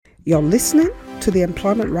You're listening to the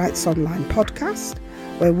Employment Rights Online podcast,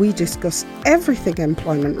 where we discuss everything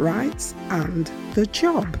employment rights and the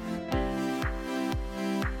job.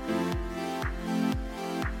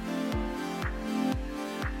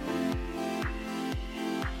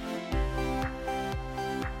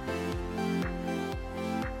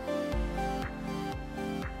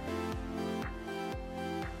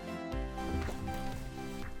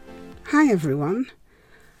 Hi everyone.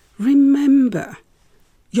 Remember,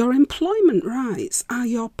 your employment rights are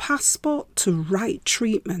your passport to right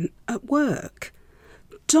treatment at work.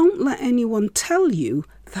 Don't let anyone tell you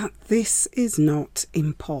that this is not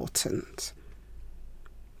important.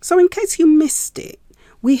 So in case you missed it,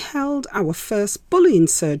 we held our first bullying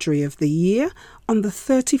surgery of the year on the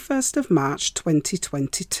 31st of March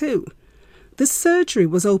 2022. The surgery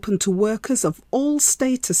was open to workers of all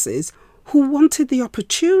statuses who wanted the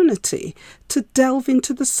opportunity to delve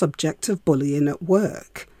into the subject of bullying at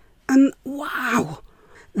work. And wow,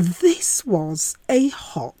 this was a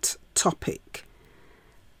hot topic.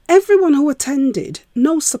 Everyone who attended,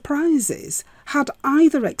 no surprises, had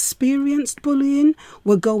either experienced bullying,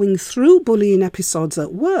 were going through bullying episodes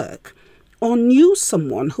at work, or knew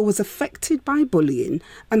someone who was affected by bullying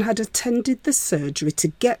and had attended the surgery to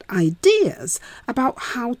get ideas about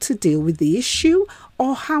how to deal with the issue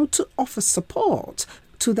or how to offer support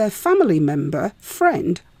to their family member,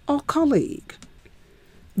 friend, or colleague.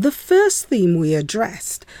 The first theme we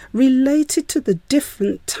addressed related to the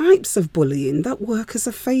different types of bullying that workers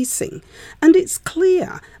are facing, and it's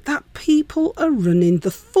clear that people are running the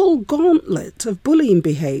full gauntlet of bullying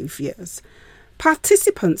behaviours.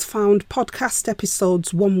 Participants found podcast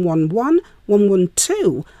episodes 111,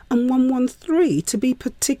 112 and 113 to be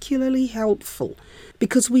particularly helpful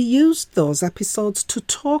because we used those episodes to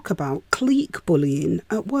talk about clique bullying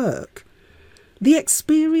at work. The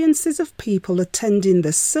experiences of people attending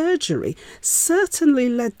the surgery certainly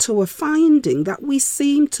led to a finding that we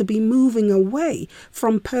seem to be moving away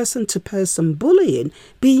from person-to-person bullying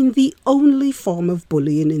being the only form of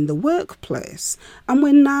bullying in the workplace, and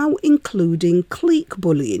we're now including clique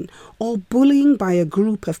bullying, or bullying by a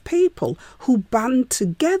group of people who band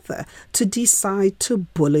together to decide to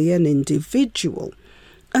bully an individual.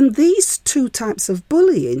 And these two types of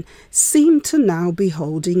bullying seem to now be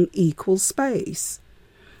holding equal space.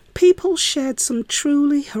 People shared some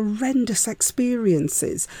truly horrendous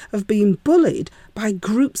experiences of being bullied by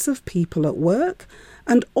groups of people at work,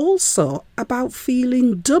 and also about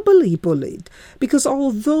feeling doubly bullied because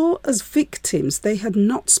although as victims they had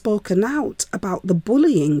not spoken out about the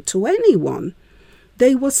bullying to anyone,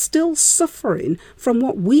 they were still suffering from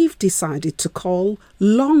what we've decided to call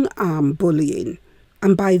long-arm bullying.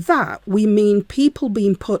 And by that, we mean people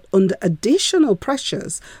being put under additional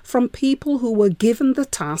pressures from people who were given the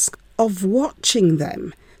task of watching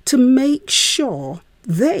them to make sure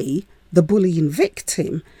they, the bullying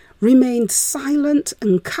victim, remained silent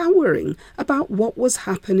and cowering about what was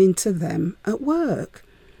happening to them at work.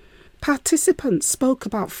 Participants spoke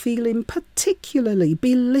about feeling particularly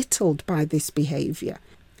belittled by this behaviour,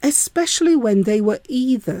 especially when they were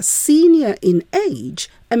either senior in age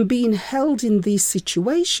and being held in these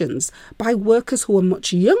situations by workers who were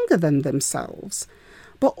much younger than themselves,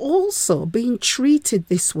 but also being treated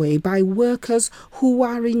this way by workers who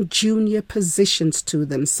are in junior positions to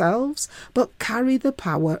themselves but carry the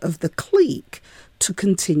power of the clique to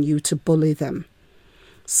continue to bully them.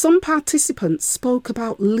 Some participants spoke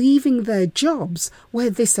about leaving their jobs where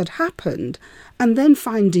this had happened and then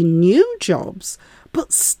finding new jobs,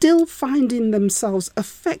 but still finding themselves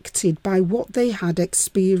affected by what they had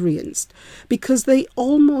experienced because they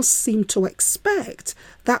almost seemed to expect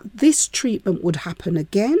that this treatment would happen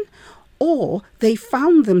again, or they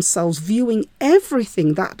found themselves viewing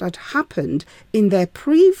everything that had happened in their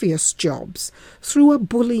previous jobs through a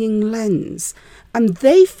bullying lens, and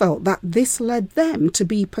they felt that this led them to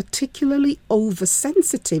be particularly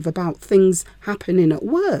oversensitive about things happening at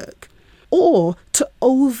work, or to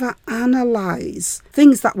overanalyze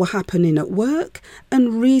things that were happening at work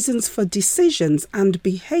and reasons for decisions and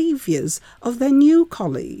behaviours of their new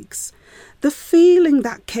colleagues. The feeling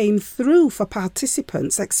that came through for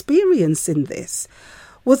participants experiencing this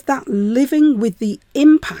was that living with the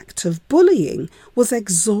impact of bullying was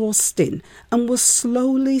exhausting and was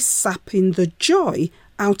slowly sapping the joy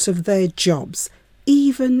out of their jobs,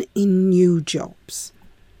 even in new jobs.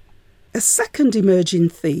 A second emerging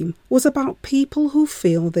theme was about people who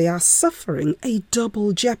feel they are suffering a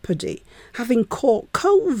double jeopardy, having caught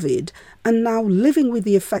COVID and now living with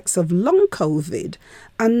the effects of long COVID,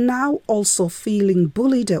 and now also feeling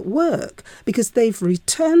bullied at work because they've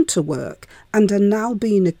returned to work and are now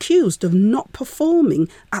being accused of not performing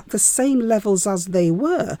at the same levels as they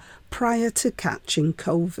were prior to catching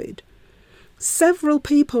COVID. Several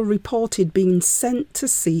people reported being sent to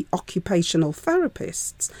see occupational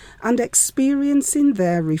therapists and experiencing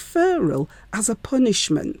their referral as a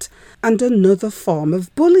punishment and another form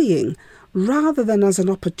of bullying, rather than as an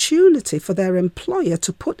opportunity for their employer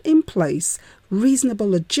to put in place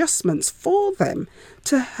reasonable adjustments for them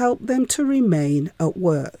to help them to remain at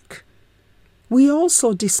work. We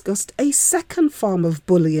also discussed a second form of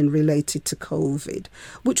bullying related to COVID,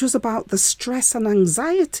 which was about the stress and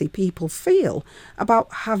anxiety people feel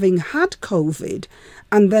about having had COVID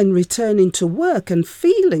and then returning to work and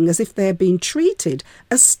feeling as if they're being treated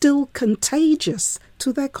as still contagious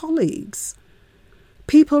to their colleagues.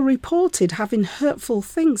 People reported having hurtful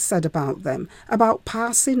things said about them, about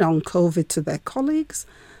passing on COVID to their colleagues,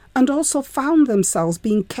 and also found themselves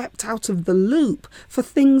being kept out of the loop for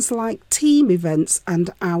things like team events and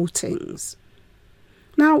outings.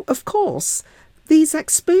 Now, of course, these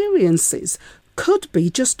experiences could be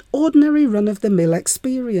just ordinary run-of-the-mill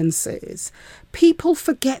experiences. People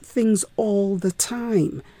forget things all the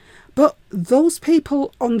time. But those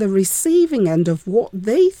people on the receiving end of what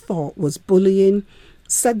they thought was bullying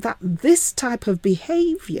said that this type of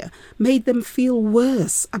behaviour made them feel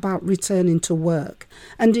worse about returning to work,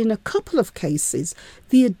 and in a couple of cases,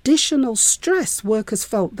 the additional stress workers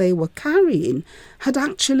felt they were carrying had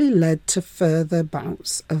actually led to further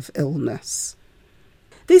bouts of illness.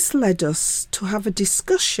 This led us to have a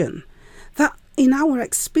discussion that in our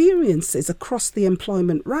experiences across the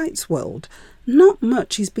employment rights world, not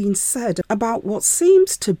much is being said about what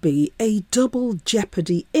seems to be a double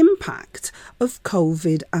jeopardy impact of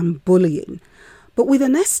COVID and bullying. But with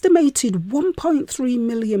an estimated 1.3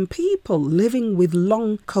 million people living with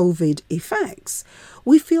long COVID effects,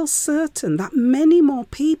 we feel certain that many more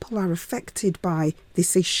people are affected by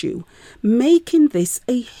this issue, making this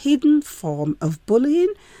a hidden form of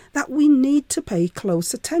bullying that we need to pay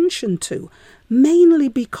close attention to, mainly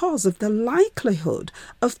because of the likelihood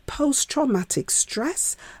of post-traumatic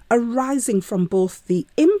stress arising from both the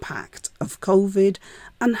impact of COVID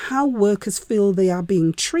and how workers feel they are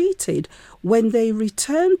being treated when they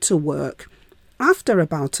return to work after a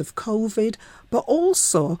bout of COVID, but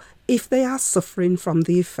also if they are suffering from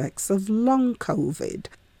the effects of long COVID.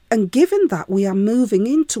 And given that we are moving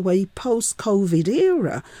into a post-COVID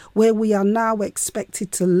era where we are now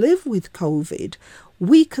expected to live with COVID,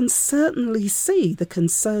 we can certainly see the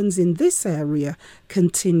concerns in this area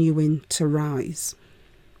continuing to rise.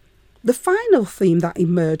 The final theme that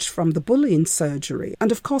emerged from the bullying surgery,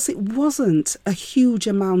 and of course it wasn't a huge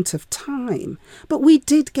amount of time, but we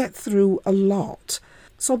did get through a lot.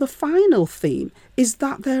 So the final theme is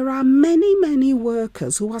that there are many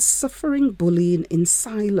workers who are suffering bullying in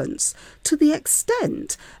silence, to the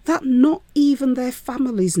extent that not even their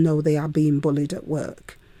families know they are being bullied at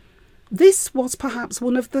work. This was perhaps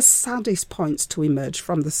one of the saddest points to emerge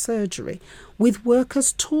from the surgery, with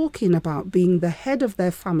workers talking about being the head of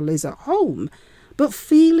their families at home, but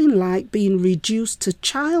feeling like being reduced to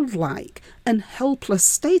childlike and helpless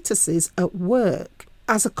statuses at work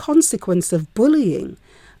as a consequence of bullying,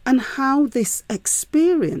 and how this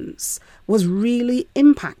experience was really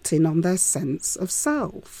impacting on their sense of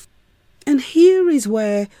self. And here is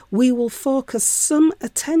where we will focus some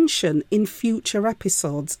attention in future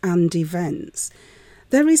episodes and events.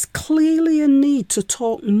 There is clearly a need to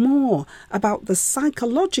talk more about the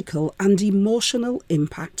psychological and emotional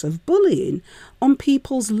impact of bullying on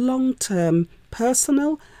people's long-term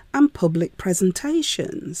personal and public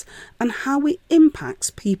presentations, and how it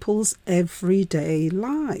impacts people's everyday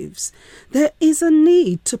lives. There is a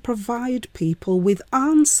need to provide people with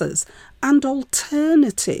answers and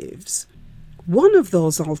alternatives. One of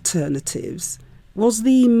those alternatives was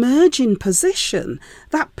the emerging position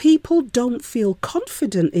that people don't feel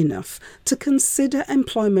confident enough to consider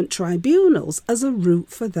employment tribunals as a route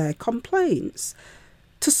for their complaints.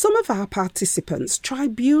 To some of our participants,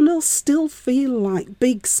 tribunals still feel like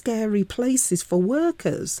big, scary places for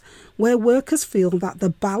workers, where workers feel that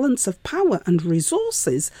the balance of power and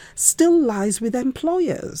resources still lies with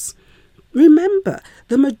employers. Remember,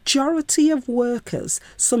 the majority of workers,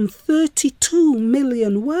 some 32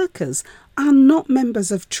 million workers, are not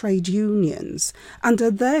members of trade unions and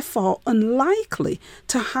are therefore unlikely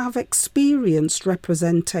to have experienced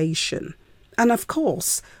representation. And of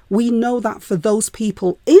course, we know that for those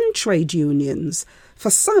people in trade unions,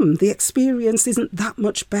 for some, the experience isn't that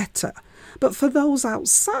much better. But for those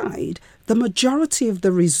outside, the majority of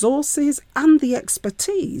the resources and the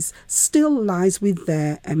expertise still lies with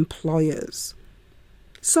their employers.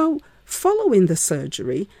 So, following the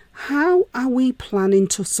surgery, how are we planning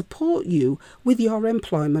to support you with your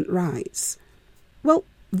employment rights? Well,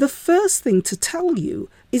 the first thing to tell you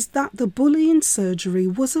is that the bullying surgery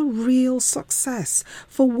was a real success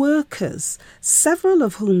for workers, several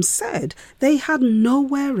of whom said they had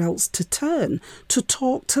nowhere else to turn to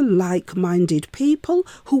talk to like-minded people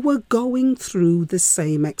who were going through the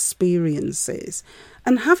same experiences.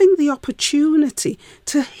 And having the opportunity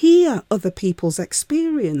to hear other people's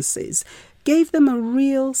experiences gave them a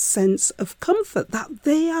real sense of comfort that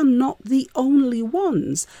they are not the only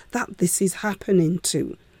ones that this is happening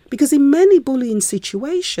to. Because in many bullying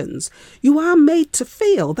situations, you are made to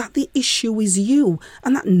feel that the issue is you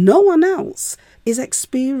and that no one else is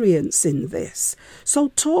experiencing this. So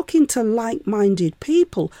talking to like-minded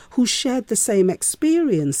people who shared the same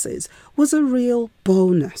experiences was a real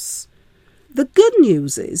bonus. The good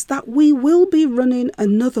news is that we will be running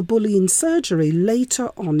another bullying surgery later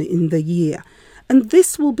on in the year, and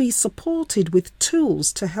this will be supported with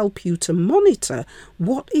tools to help you to monitor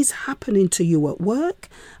what is happening to you at work,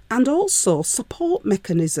 and also support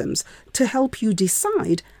mechanisms to help you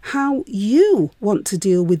decide how you want to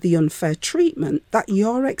deal with the unfair treatment that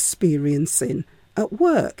you're experiencing at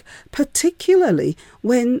work, particularly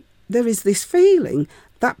when there is this feeling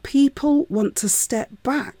that people want to step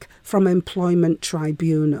back from employment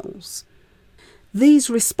tribunals.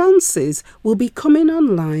 These responses will be coming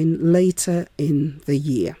online later in the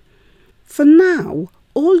year. For now,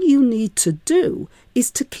 all you need to do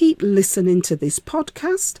is to keep listening to this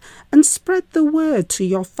podcast and spread the word to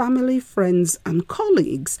your family, friends and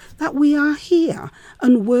colleagues that we are here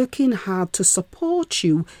and working hard to support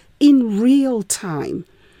you in real time.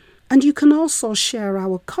 And you can also share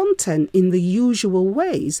our content in the usual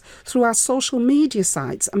ways through our social media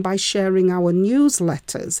sites and by sharing our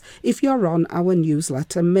newsletters if you're on our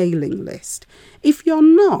newsletter mailing list. If you're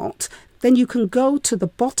not, then you can go to the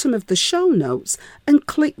bottom of the show notes and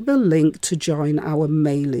click the link to join our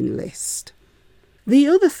mailing list. The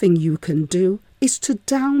other thing you can do is to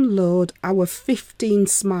download our 15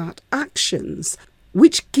 Smart Actions,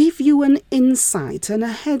 which give you an insight and a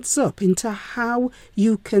heads up into how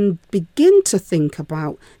you can begin to think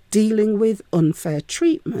about dealing with unfair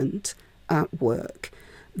treatment at work.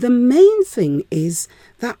 The main thing is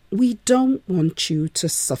that we don't want you to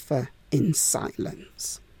suffer in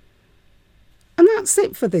silence. And that's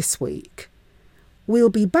it for this week. We'll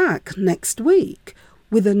be back next week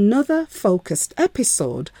with another focused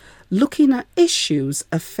episode looking at issues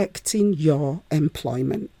affecting your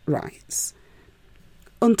employment rights.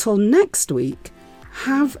 Until next week,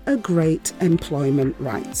 have a great Employment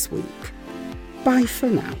Rights Week. Bye for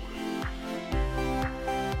now.